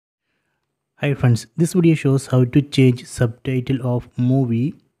Hi friends, this video shows how to change subtitle of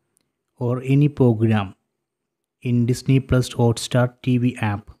movie or any program in Disney Plus Hotstar TV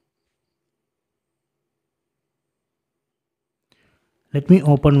app. Let me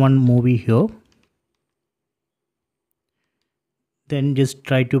open one movie here. Then just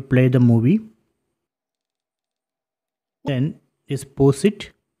try to play the movie. Then just pause it.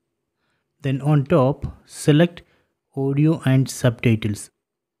 Then on top select audio and subtitles.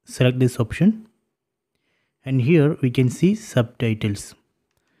 Select this option. And here we can see subtitles.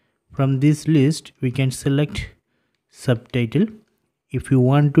 From this list we can select subtitle. If you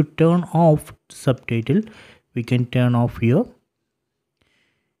want to turn off subtitle, we can turn off here.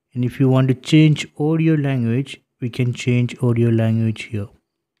 And if you want to change audio language, we can change audio language here.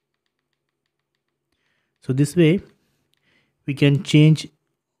 So this way we can change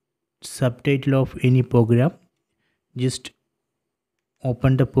subtitle of any program. Just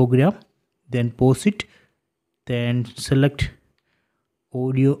open the program, then pause it, then select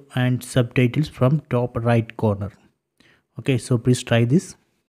audio and subtitles from top right corner. Okay, so please try this.